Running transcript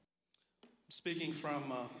Speaking from,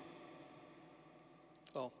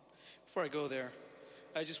 before I go there,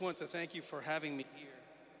 I just want to thank you for having me here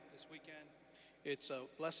this weekend. It's a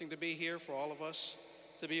blessing to be here for all of us,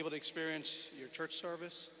 to be able to experience your church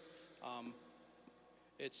service.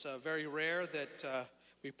 It's very rare that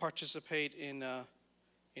we participate in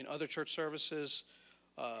other church services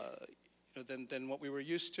than what we were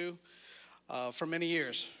used to for many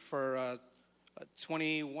years. For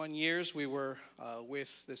 21 years, we were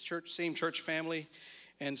with this same church family,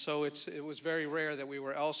 and so it was very rare that we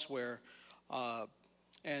were elsewhere.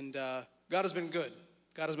 And God has been good.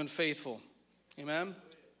 God has been faithful. Amen.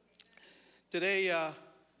 Today,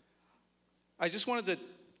 I just wanted to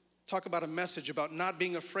talk about a message about not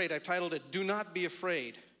being afraid. I've titled it, "Do Not Be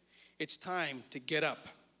Afraid. It's Time to Get Up."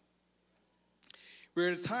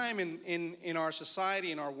 We're at a time in our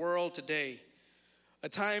society, in our world today, a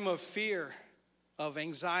time of fear, of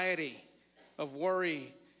anxiety, of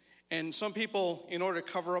worry. And some people, in order to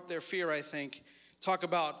cover up their fear, I think, talk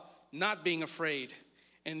about not being afraid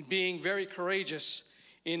and being very courageous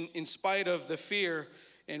in spite of the fear.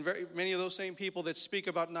 And very many of those same people that speak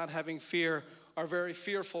about not having fear are very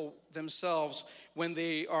fearful themselves when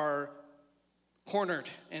they are cornered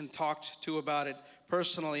and talked to about it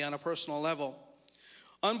personally, on a personal level.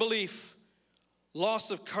 Unbelief,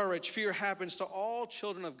 loss of courage, fear happens to all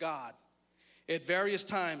children of God at various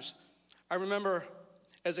times. I remember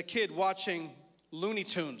as a kid watching Looney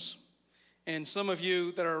Tunes. And some of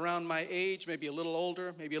you that are around my age, maybe a little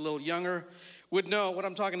older, maybe a little younger, would know what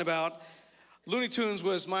I'm talking about. Looney Tunes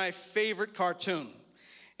was my favorite cartoon.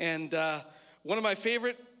 And one of my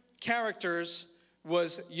favorite characters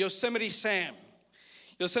was Yosemite Sam.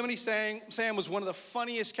 Yosemite Sam was one of the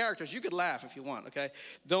funniest characters. You could laugh if you want, okay?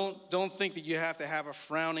 Don't think that you have to have a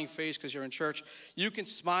frowning face because you're in church. You can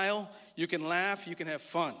smile, you can laugh, you can have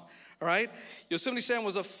fun, all right? Yosemite Sam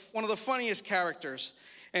was one of the funniest characters.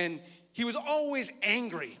 And he was always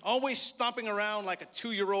angry, always stomping around like a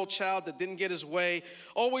 2-year-old child that didn't get his way,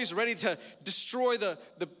 always ready to destroy the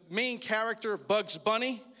main character, Bugs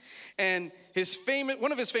Bunny. And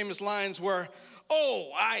one of his famous lines were,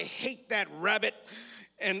 "Oh, I hate that rabbit."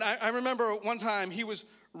 And I remember one time he was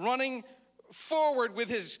running forward with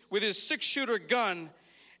his 6-shooter gun,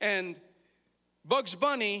 and Bugs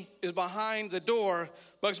Bunny is behind the door.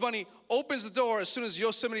 Bugs Bunny opens the door as soon as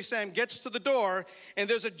Yosemite Sam gets to the door, and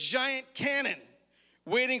there's a giant cannon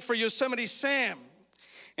waiting for Yosemite Sam.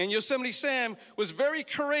 And Yosemite Sam was very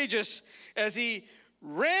courageous as he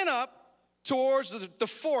ran up towards the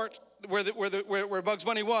fort where Bugs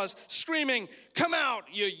Bunny was, screaming, "Come out,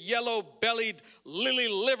 you yellow-bellied,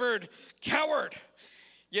 lily-livered coward."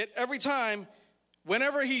 Yet every time,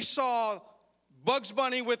 whenever he saw Bugs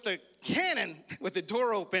Bunny with the cannon, with the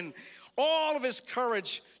door open, all of his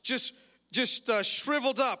courage just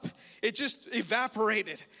shriveled up. It just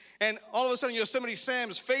evaporated. And all of a sudden, Yosemite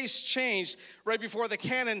Sam's face changed right before the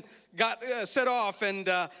cannon got set off. And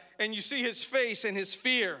you see his face and his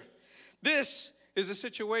fear. This is a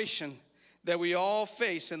situation that we all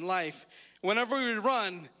face in life whenever we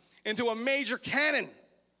run into a major cannon,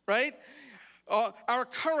 right? Our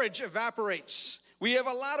courage evaporates. We have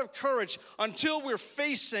a lot of courage until we're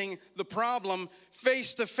facing the problem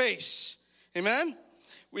face to face. Amen?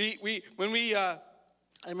 I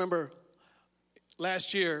remember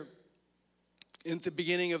last year in the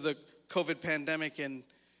beginning of the COVID pandemic and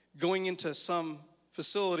going into some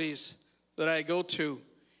facilities that I go to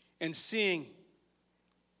and seeing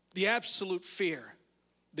the absolute fear,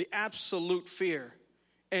 and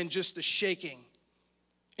just the shaking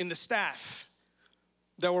in the staff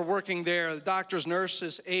that were working there, the doctors,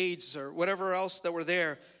 nurses, aides, or whatever else that were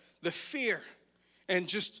there, the fear, and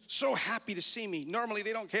just so happy to see me. Normally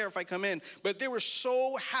they don't care if I come in, but they were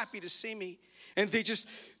so happy to see me. And it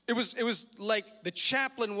was like the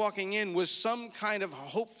chaplain walking in was some kind of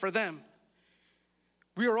hope for them.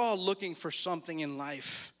 We are all looking for something in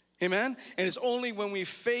life. Amen? And it's only when we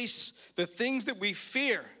face the things that we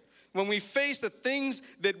fear, when we face the things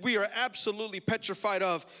that we are absolutely petrified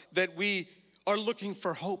of, that we are looking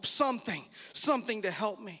for hope, something to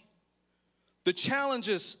help me. The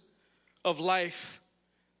challenges of life,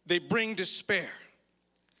 they bring despair.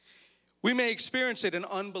 We may experience it in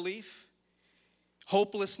unbelief,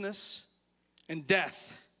 hopelessness, and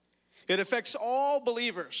death. It affects all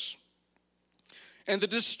believers. And the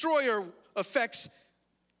destroyer affects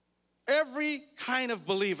every kind of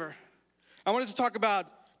believer. I wanted to talk about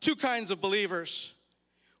two kinds of believers.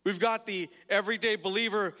 We've got the everyday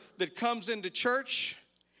believer that comes into church,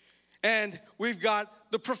 and we've got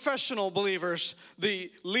the professional believers,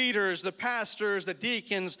 the leaders, the pastors, the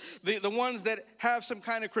deacons, the ones that have some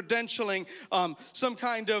kind of credentialing, some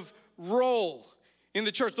kind of role in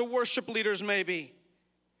the church. The worship leaders maybe.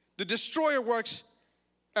 The destroyer works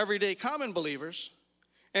everyday common believers.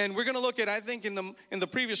 And we're going to look at, I think in the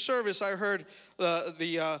previous service, I heard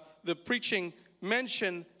the preaching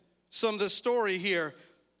mention some of the story here.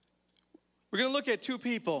 We're going to look at two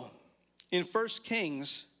people in 1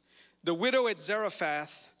 Kings, the widow at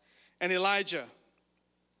Zarephath and Elijah.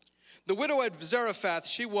 The widow at Zarephath,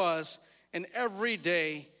 she was an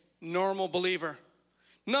everyday normal believer.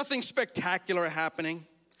 Nothing spectacular happening.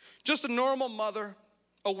 Just a normal mother,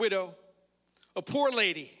 a widow, a poor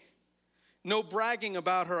lady. No bragging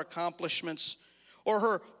about her accomplishments or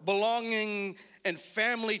her belonging and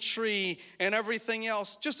family tree and everything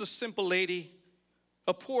else. Just a simple lady,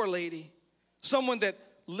 a poor lady, someone that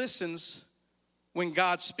listens when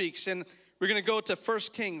God speaks. And we're going to go to 1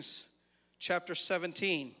 Kings chapter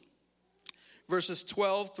 17, verses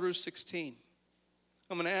 12 through 16.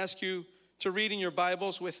 I'm going to ask you to read in your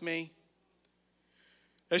Bibles with me.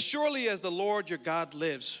 As surely as the Lord your God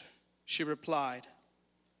lives, she replied,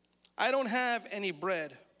 I don't have any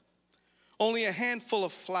bread, only a handful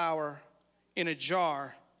of flour in a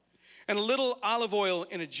jar and a little olive oil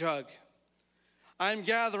in a jug. I'm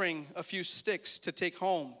gathering a few sticks to take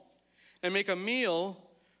home and make a meal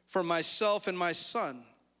for myself and my son,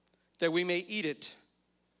 that we may eat it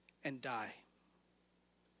and die.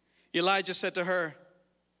 Elijah said to her,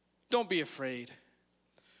 don't be afraid.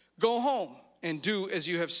 Go home and do as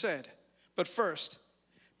you have said. But first,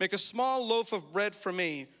 make a small loaf of bread for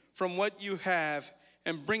me from what you have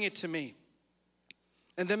and bring it to me.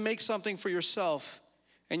 And then make something for yourself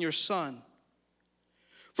and your son.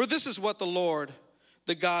 For this is what the Lord,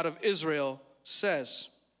 the God of Israel, says.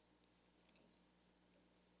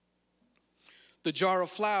 The jar of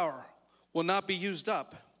flour will not be used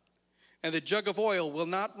up, and the jug of oil will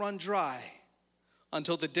not run dry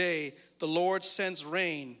until the day the Lord sends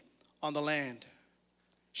rain on the land.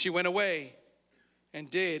 She went away and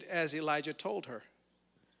did as Elijah told her.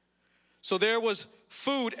 So there was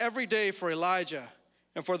food every day for Elijah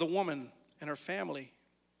and for the woman and her family.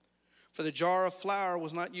 For the jar of flour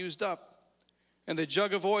was not used up, and the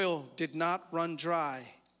jug of oil did not run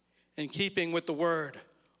dry, in keeping with the word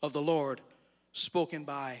of the Lord spoken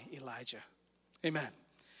by Elijah. Amen.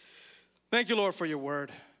 Thank you, Lord, for your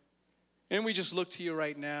word. And we just look to you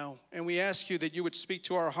right now, and we ask you that you would speak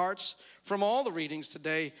to our hearts from all the readings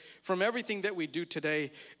today, from everything that we do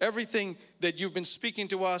today, everything that you've been speaking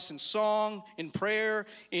to us in song, in prayer,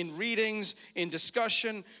 in readings, in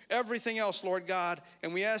discussion, everything else, Lord God.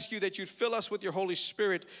 And we ask you that you'd fill us with your Holy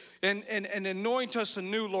Spirit and anoint us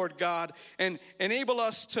anew, Lord God, and enable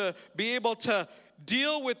us to be able to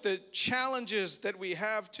deal with the challenges that we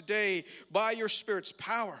have today by your Spirit's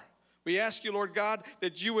power. We ask you, Lord God,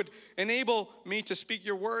 that you would enable me to speak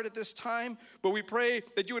your word at this time, but we pray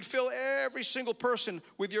that you would fill every single person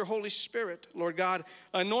with your Holy Spirit, Lord God.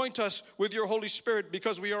 Anoint us with your Holy Spirit,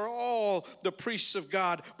 because we are all the priests of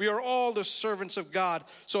God. We are all the servants of God.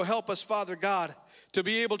 So help us, Father God, to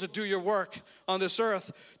be able to do your work on this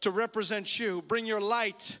earth, to represent you. Bring your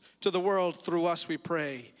light to the world through us, we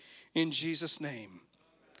pray. In Jesus' name,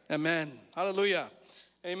 amen. Hallelujah.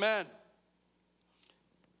 Amen.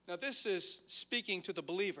 Now, this is speaking to the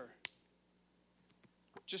believer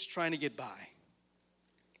just trying to get by.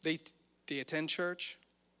 They attend church.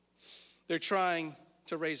 They're trying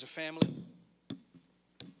to raise a family,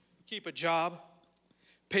 keep a job,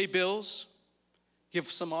 pay bills, give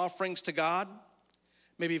some offerings to God,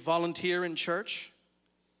 maybe volunteer in church.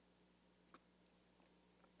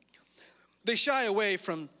 They shy away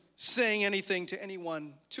from saying anything to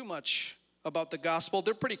anyone too much about the gospel.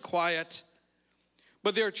 They're pretty quiet.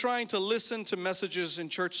 But they're trying to listen to messages in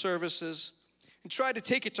church services and try to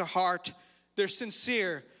take it to heart. They're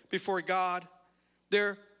sincere before God.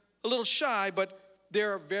 They're a little shy, but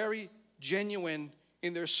they're very genuine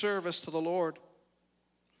in their service to the Lord.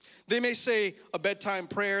 They may say a bedtime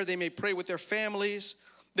prayer. They may pray with their families.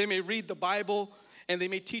 They may read the Bible, and they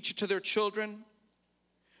may teach it to their children.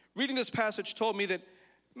 Reading this passage told me that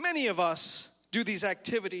many of us do these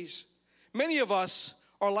activities. Many of us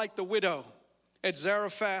are like the widow at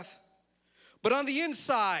Zarephath. But on the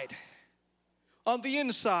inside,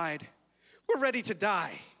 we're ready to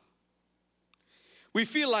die. We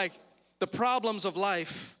feel like the problems of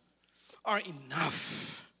life are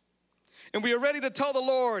enough. And we are ready to tell the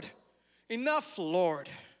Lord, enough, Lord.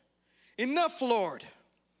 Enough, Lord.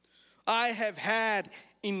 I have had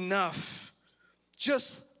enough.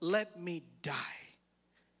 Just let me die.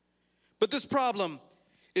 But this problem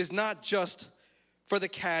is not just for the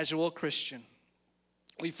casual Christian.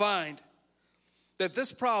 We find that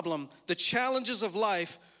this problem, the challenges of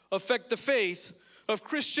life, affect the faith of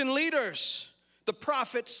Christian leaders, the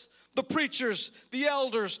prophets, the preachers, the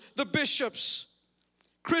elders, the bishops,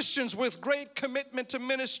 Christians with great commitment to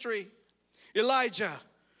ministry. Elijah,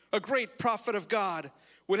 a great prophet of God,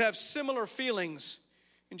 would have similar feelings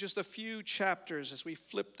in just a few chapters as we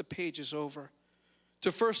flip the pages over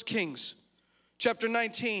to 1 Kings chapter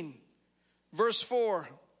 19, verse 4,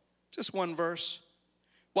 just one verse.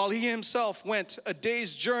 While he himself went a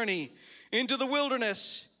day's journey into the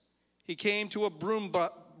wilderness, he came to a broom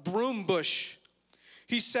bush.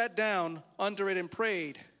 He sat down under it and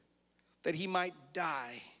prayed that he might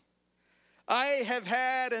die. I have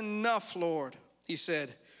had enough, Lord, he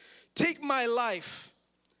said. Take my life.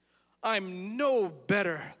 I'm no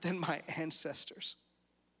better than my ancestors.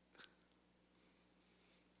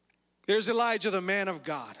 There's Elijah, the man of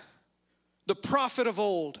God, the prophet of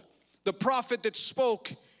old, the prophet that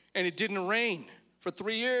spoke and it didn't rain for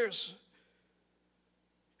 3 years.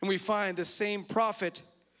 And we find the same prophet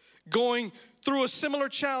going through a similar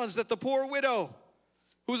challenge that the poor widow,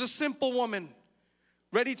 who was a simple woman,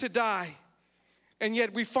 ready to die. And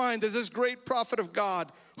yet we find that this great prophet of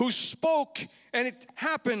God who spoke, and it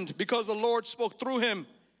happened because the Lord spoke through him.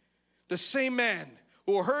 The same man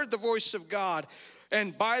who heard the voice of God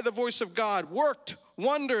and by the voice of God worked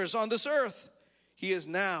wonders on this earth. He is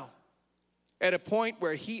now at a point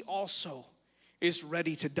where he also is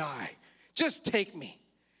ready to die. Just take me.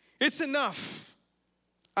 It's enough.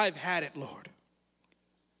 I've had it, Lord.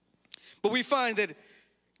 But we find that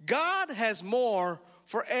God has more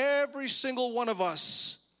for every single one of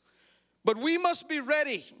us. But we must be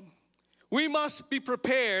ready. We must be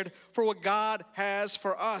prepared for what God has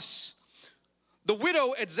for us. The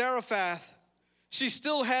widow at Zarephath, she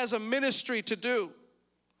still has a ministry to do.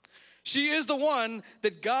 She is the one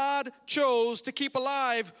that God chose to keep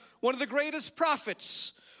alive, one of the greatest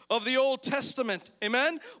prophets of the Old Testament.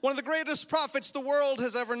 Amen? One of the greatest prophets the world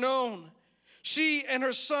has ever known. She and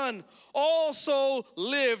her son also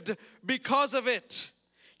lived because of it.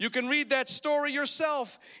 You can read that story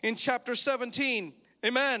yourself in chapter 17.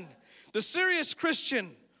 Amen. The serious Christian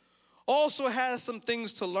also has some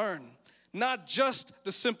things to learn. Not just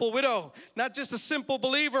the simple widow, not just a simple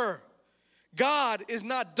believer. God is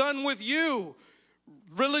not done with you,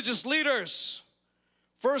 religious leaders.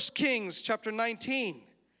 1 Kings chapter 19,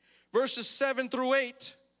 verses 7 through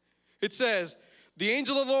 8. It says, the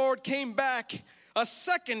angel of the Lord came back a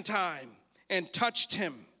second time and touched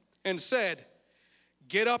him and said,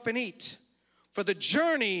 get up and eat, for the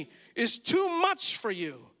journey is too much for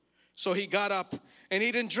you. So he got up and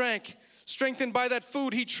ate and drank. Strengthened by that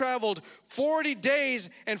food, he traveled 40 days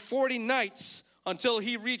and 40 nights until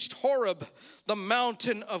he reached Horeb, the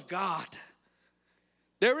mountain of God.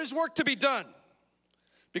 There is work to be done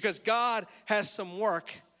because God has some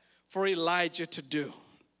work for Elijah to do.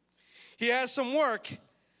 He has some work,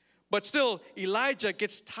 but still Elijah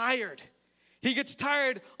gets tired. He gets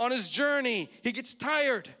tired on his journey. He gets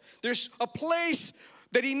tired. There's a place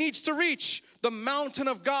that he needs to reach, the mountain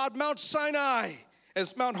of God, Mount Sinai,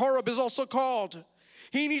 as Mount Horeb is also called.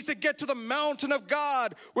 He needs to get to the mountain of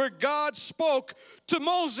God where God spoke to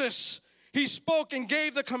Moses. He spoke and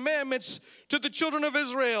gave the commandments to the children of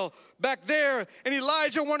Israel back there. And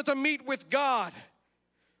Elijah wanted to meet with God.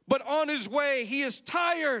 But on his way, he is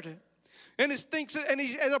tired. And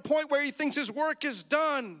he's at a point where he thinks his work is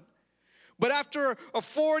done. But after a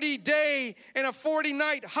 40-day and a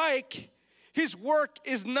 40-night hike, his work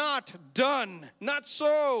is not done. Not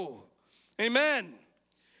so. Amen.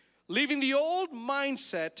 Leaving the old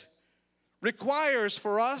mindset requires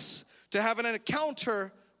for us to have an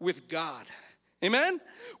encounter with God. Amen?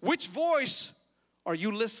 Which voice are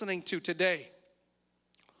you listening to today?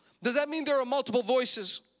 Does that mean there are multiple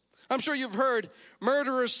voices? I'm sure you've heard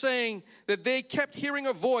murderers saying that they kept hearing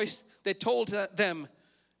a voice that told them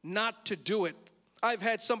not to do it. I've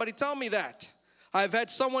had somebody tell me that. I've had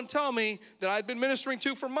someone tell me that I've been ministering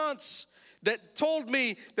to for months that told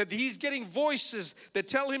me that he's getting voices that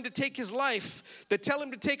tell him to take his life, that tell him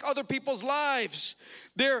to take other people's lives.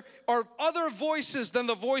 There are other voices than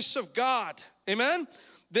the voice of God. Amen?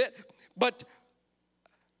 But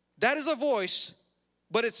that is a voice,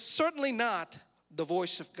 but it's certainly not the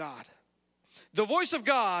voice of God. The voice of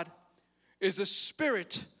God is the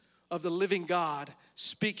Spirit of the living God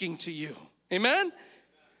speaking to you. Amen?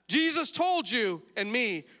 Jesus told you and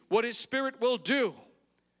me what his Spirit will do.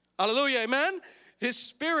 Hallelujah, amen? His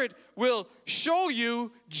Spirit will show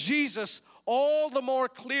you Jesus all the more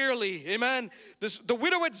clearly, amen? The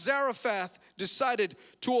widow at Zarephath decided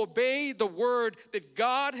to obey the word that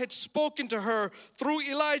God had spoken to her through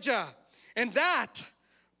Elijah. And that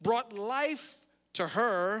brought life to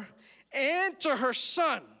her and to her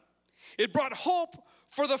son. It brought hope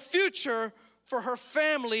for the future for her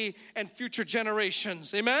family and future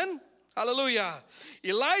generations. Amen? Hallelujah.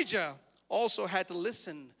 Elijah also had to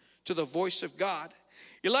listen to the voice of God.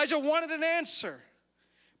 Elijah wanted an answer,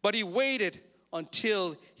 but he waited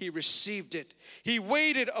until he received it. He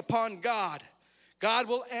waited upon God. God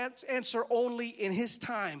will answer only in his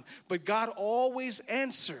time, but God always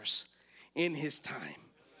answers in his time.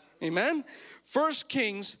 Amen? 1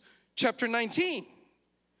 Kings chapter 19,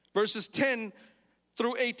 verses 10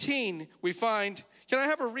 through 18, we find, can I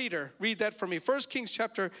have a reader read that for me? 1 Kings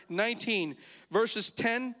chapter 19, verses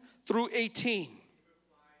 10 through 18.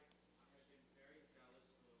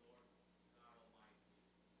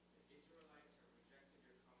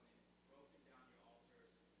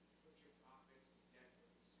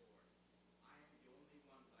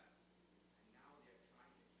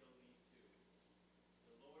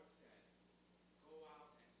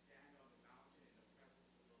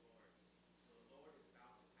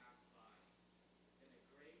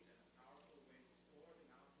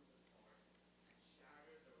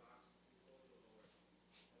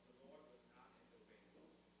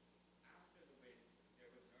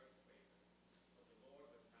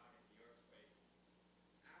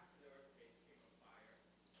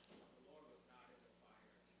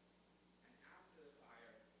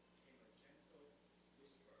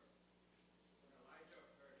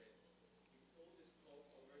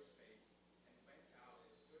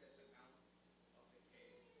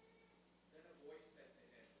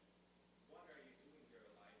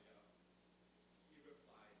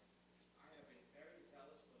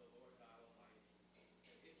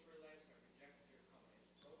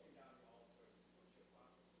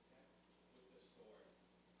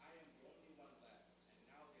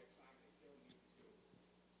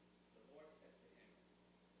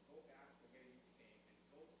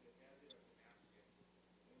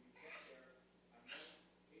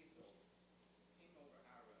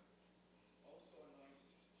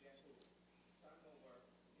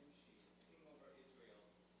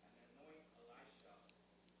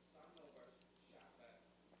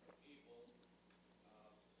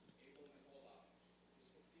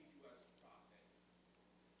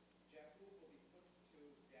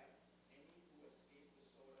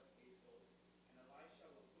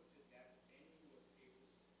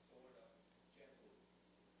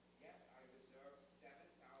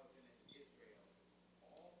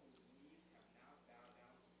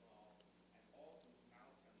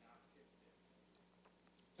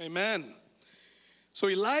 Amen. So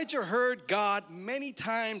Elijah heard God many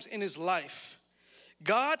times in his life.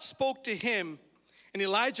 God spoke to him, and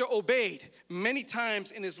Elijah obeyed many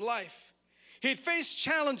times in his life. He had faced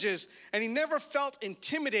challenges, and he never felt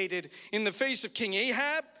intimidated in the face of King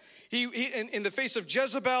Ahab, in the face of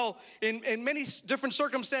Jezebel, in many different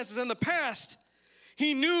circumstances in the past.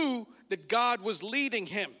 He knew that God was leading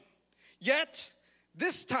him. Yet,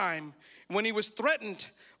 this time, when he was threatened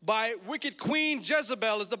by wicked Queen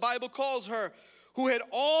Jezebel, as the Bible calls her, who had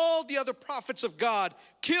all the other prophets of God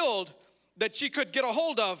killed that she could get a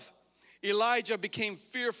hold of, Elijah became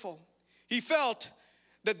fearful. He felt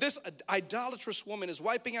that this idolatrous woman is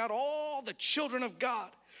wiping out all the children of God.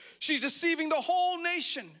 She's deceiving the whole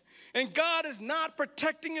nation, and God is not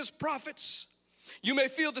protecting his prophets. You may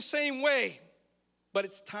feel the same way, but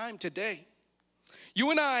it's time today. You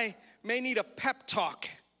and I may need a pep talk,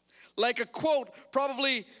 like a quote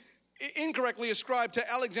probably incorrectly ascribed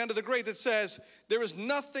to Alexander the Great that says, "There is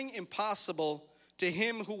nothing impossible to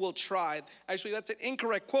him who will try." Actually, that's an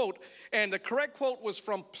incorrect quote, and the correct quote was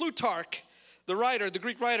from Plutarch, the writer, the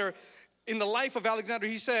Greek writer. In the life of Alexander,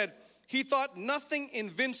 he said, he thought nothing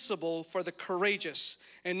invincible for the courageous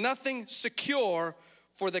and nothing secure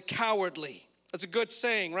for the cowardly. That's a good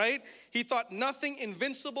saying, right? He thought nothing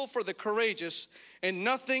invincible for the courageous and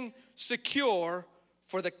nothing secure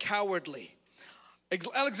for the cowardly.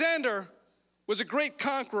 Alexander was a great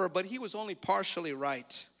conqueror, but he was only partially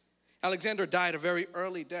right. Alexander died a very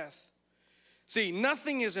early death. See,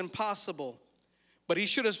 nothing is impossible, but he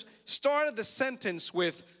should have started the sentence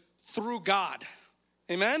with, through God.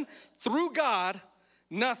 Amen? Through God,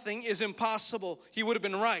 nothing is impossible. He would have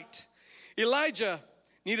been right. Elijah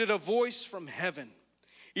needed a voice from heaven.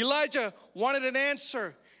 Elijah wanted an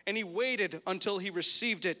answer, and he waited until he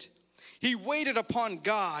received it. He waited upon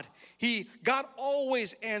God. God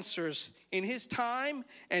always answers in his time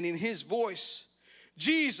and in his voice.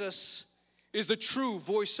 Jesus is the true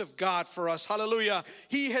voice of God for us. Hallelujah.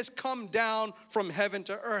 He has come down from heaven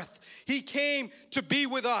to earth. He came to be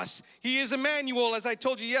with us. He is Emmanuel, as I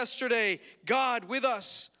told you yesterday, God with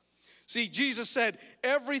us. See, Jesus said,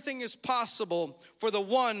 everything is possible for the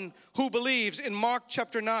one who believes in Mark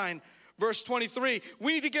chapter 9, verse 23.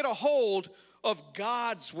 We need to get a hold of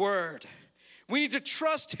God's word. We need to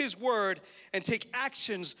trust his word and take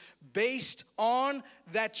actions based on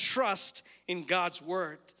that trust in God's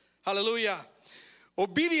word. Hallelujah.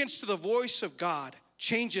 Obedience to the voice of God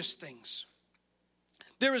changes things.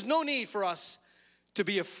 There is no need for us to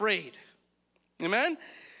be afraid. Amen?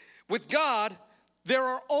 With God, there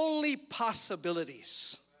are only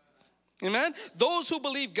possibilities. Amen? Those who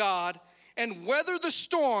believe God and weather the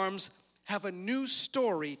storms have a new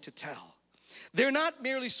story to tell. They're not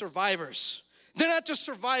merely survivors. They're not just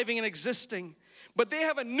surviving and existing, but they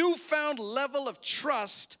have a newfound level of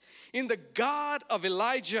trust in the God of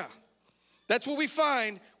Elijah. That's what we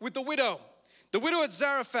find with the widow. The widow at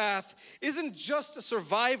Zarephath isn't just a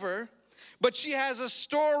survivor, but she has a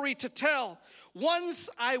story to tell. Once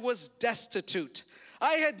I was destitute.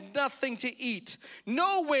 I had nothing to eat,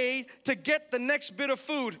 no way to get the next bit of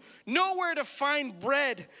food, nowhere to find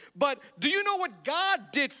bread. But do you know what God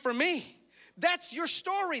did for me? That's your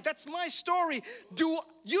story. That's my story. Do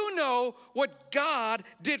you know what God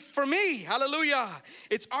did for me? Hallelujah.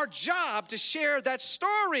 It's our job to share that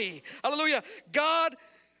story. Hallelujah. God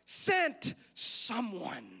sent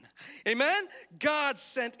someone. Amen. God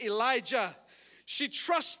sent Elijah. She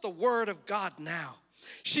trusts the word of God now.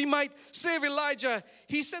 She might say of Elijah,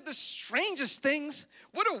 he said the strangest things.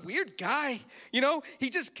 What a weird guy. You know, he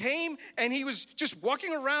just came and he was just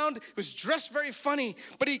walking around, was dressed very funny,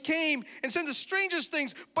 but he came and said the strangest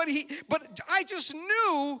things, but I just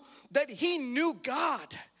knew that he knew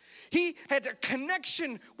God. He had a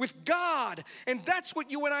connection with God. And that's what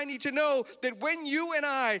you and I need to know, that when you and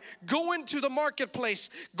I go into the marketplace,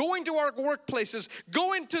 go into our workplaces,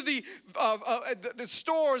 go into the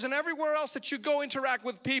stores and everywhere else that you go interact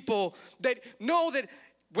with people, that know that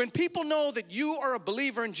when people know that you are a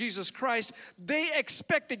believer in Jesus Christ, they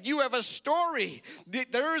expect that you have a story.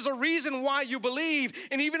 There is a reason why you believe.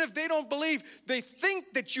 And even if they don't believe, they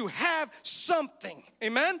think that you have something.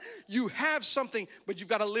 Amen? You have something, but you've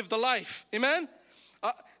got to live the life. Amen?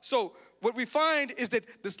 So what we find is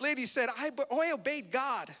that this lady said, I obeyed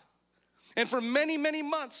God. And for many, many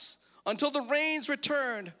months, until the rains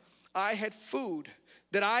returned, I had food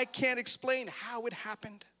that I can't explain how it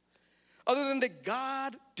happened. Other than that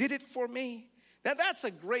God did it for me. Now that's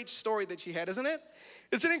a great story that she had, isn't it?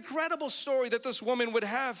 It's an incredible story that this woman would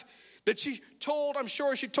have, that she told, I'm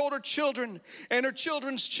sure she told her children and her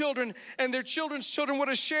children's children, and their children's children would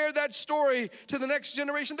have shared that story to the next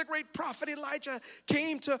generation. The great prophet Elijah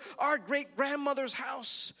came to our great grandmother's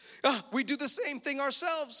house. We do the same thing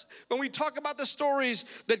ourselves. When we talk about the stories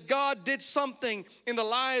that God did something in the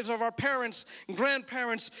lives of our parents,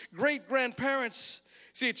 grandparents, great grandparents.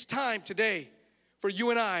 See, it's time today for you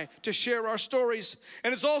and I to share our stories.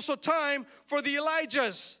 And it's also time for the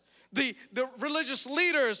Elijahs, the religious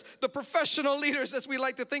leaders, the professional leaders, as we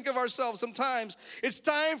like to think of ourselves sometimes. It's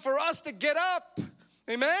time for us to get up.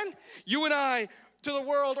 Amen? You and I, to the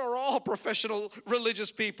world, are all professional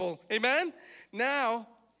religious people. Amen? Now,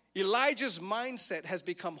 Elijah's mindset has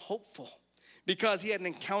become hopeful because he had an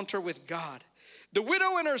encounter with God. The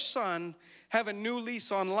widow and her son have a new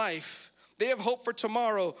lease on life. They have hope for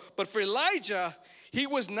tomorrow. But for Elijah, he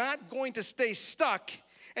was not going to stay stuck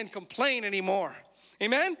and complain anymore.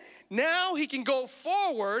 Amen? Now he can go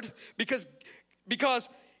forward because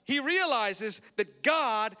he realizes that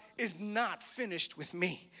God is not finished with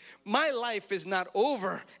me. My life is not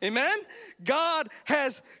over. Amen? God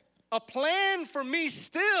has a plan for me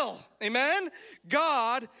still. Amen?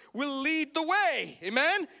 God will lead the way.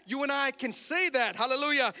 Amen? You and I can say that.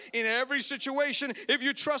 Hallelujah. In every situation, if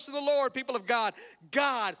you trust in the Lord, people of God,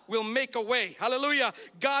 God will make a way. Hallelujah.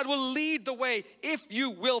 God will lead the way if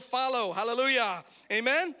you will follow. Hallelujah.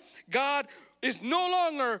 Amen? God is no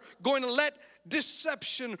longer going to let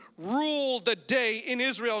deception rule the day in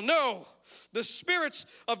Israel. No. The spirits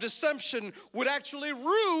of deception would actually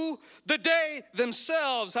rule the day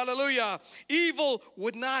themselves. Hallelujah. Evil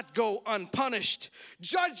would not go unpunished.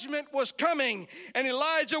 Judgment was coming, and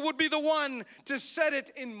Elijah would be the one to set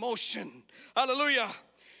it in motion. Hallelujah.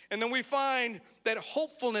 And then we find that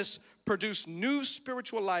hopefulness produced new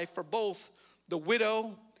spiritual life for both the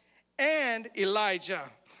widow and Elijah.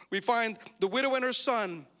 We find the widow and her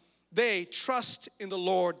son, they trust in the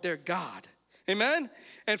Lord their God. Amen?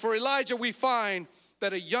 And for Elijah, we find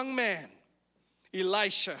that a young man,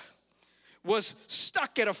 Elisha, was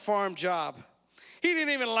stuck at a farm job. He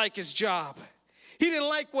didn't even like his job. He didn't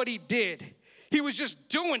like what he did. He was just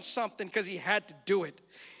doing something because he had to do it.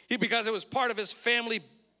 Because it was part of his family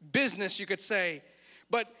business, you could say.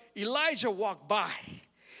 But Elijah walked by,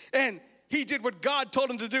 and he did what God told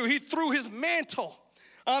him to do. He threw his mantle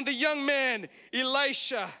on the young man,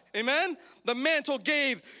 Elisha. Amen? The mantle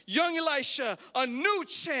gave young Elisha a new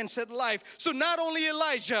chance at life. So not only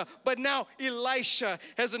Elijah, but now Elisha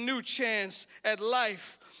has a new chance at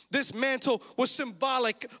life. This mantle was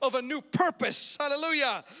symbolic of a new purpose.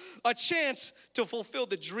 Hallelujah. A chance to fulfill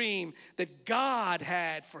the dream that God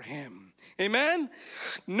had for him. Amen?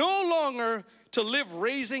 No longer to live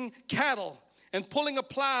raising cattle and pulling a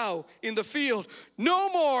plow in the field. No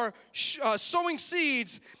more sowing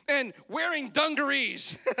seeds and wearing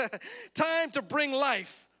dungarees. Time to bring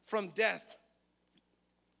life from death.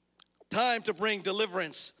 Time to bring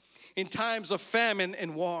deliverance in times of famine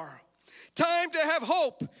and war. Time to have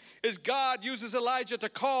hope as God uses Elijah to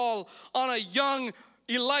call on a young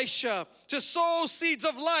Elisha to sow seeds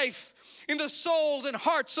of life in the souls and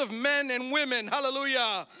hearts of men and women.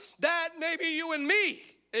 Hallelujah. That may be you and me.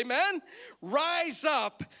 Amen. Rise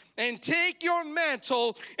up and take your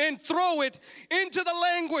mantle and throw it onto the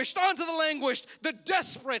languished, the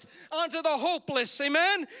desperate, onto the hopeless.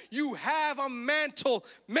 Amen. You have a mantle,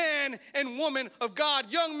 man and woman of God,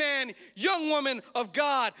 young man, young woman of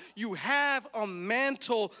God. You have a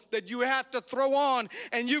mantle that you have to throw on,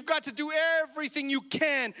 and you've got to do everything you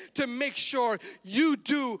can to make sure you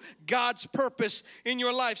do God's purpose in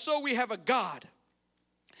your life. So we have a God,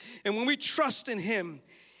 and when we trust in him,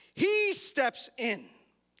 he steps in.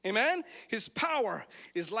 Amen? His power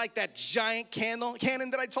is like that giant cannon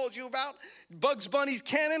that I told you about. Bugs Bunny's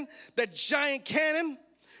cannon, that giant cannon,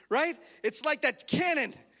 right? It's like that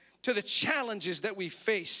cannon to the challenges that we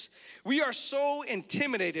face. We are so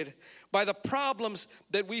intimidated by the problems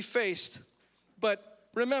that we faced. But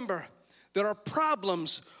remember that our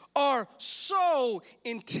problems are so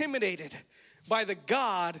intimidated by the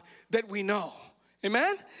God that we know.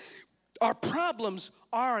 Amen? Our problems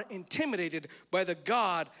are intimidated by the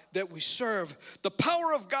God that we serve. The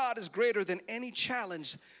power of God is greater than any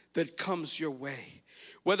challenge that comes your way.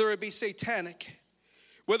 Whether it be satanic,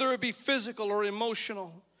 whether it be physical or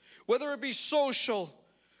emotional, whether it be social,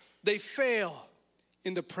 they fail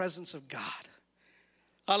in the presence of God.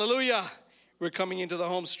 Hallelujah. We're coming into the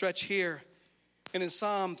home stretch here. And in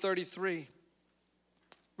Psalm 33,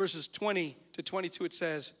 verses 20 to 22, it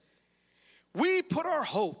says, "We put our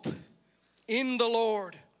hope in the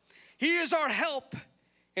Lord. He is our help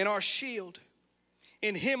and our shield.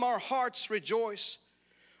 In him our hearts rejoice,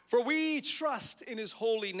 for we trust in his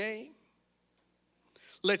holy name.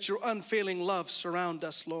 Let your unfailing love surround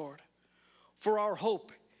us, Lord, for our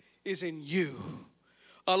hope is in you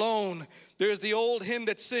alone." There's the old hymn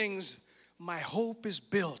that sings, "My hope is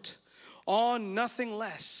built on nothing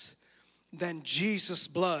less than Jesus'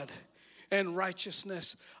 blood and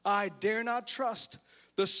righteousness. I dare not trust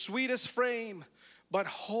the sweetest frame, but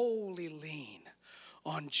wholly lean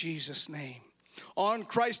on Jesus' name. On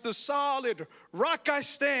Christ the solid rock I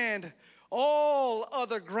stand. All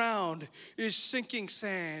other ground is sinking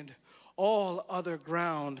sand. All other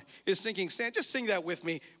ground is sinking sand." Just sing that with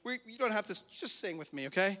me. You don't have to, just sing with me,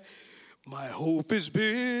 okay? My hope is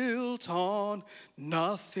built on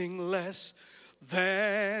nothing less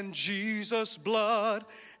than Jesus' blood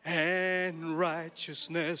and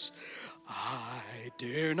righteousness. I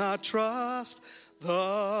dare not trust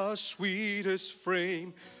the sweetest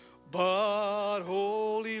frame, but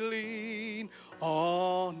wholly lean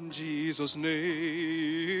on Jesus'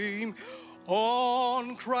 name.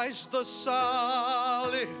 On Christ the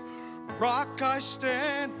solid rock I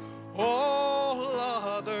stand. All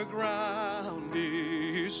other ground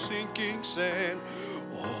is sinking sand.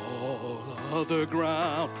 All other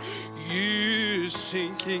ground is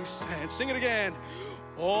sinking sand. Sing it again.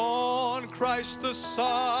 On Christ the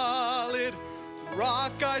solid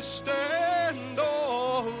rock I stand.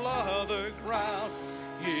 All other ground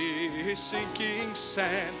is sinking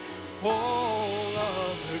sand. All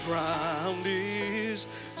other ground is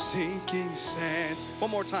sinking sand.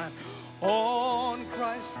 One more time. On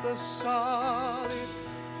Christ the solid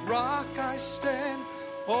rock I stand.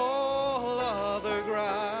 All other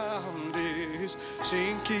ground is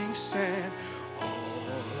sinking sand.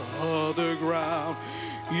 All other ground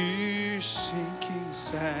is sinking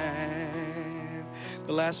sand.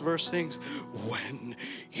 The last verse sings, "When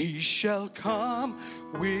he shall come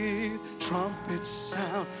with trumpet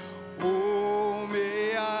sound, oh,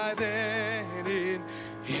 may I then in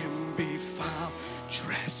him be found,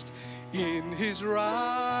 dressed in his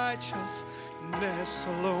righteousness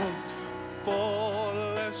alone,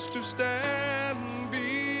 faultless to stand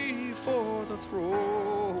before the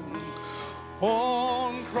throne.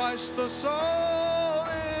 On Christ the solid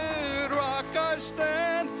rock I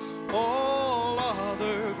stand. All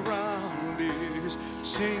other ground is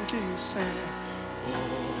sinking sand.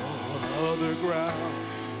 All other ground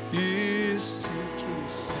is sinking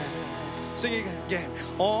sand. Sing it again.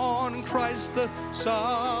 On Christ the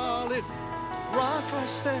solid rock I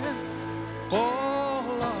stand. All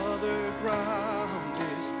other ground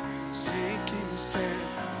is sinking sand.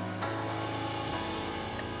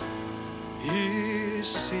 Is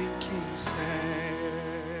sinking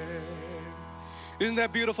sand. Isn't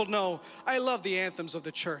that beautiful? No, I love the anthems of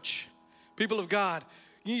the church. People of God,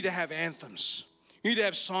 you need to have anthems. You need to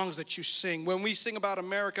have songs that you sing. When we sing about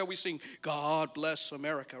America, we sing, God bless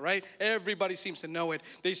America, right? Everybody seems to know it.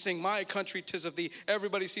 They sing, my country, 'tis of thee.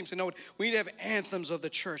 Everybody seems to know it. We need to have anthems of the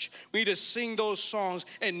church. We need to sing those songs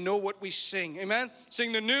and know what we sing. Amen?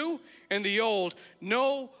 Sing the new and the old.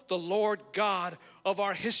 Know the Lord God of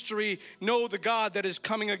our history. Know the God that is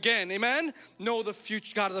coming again. Amen? Know the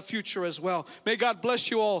future, God of the future as well. May God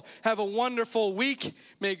bless you all. Have a wonderful week.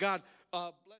 May God bless.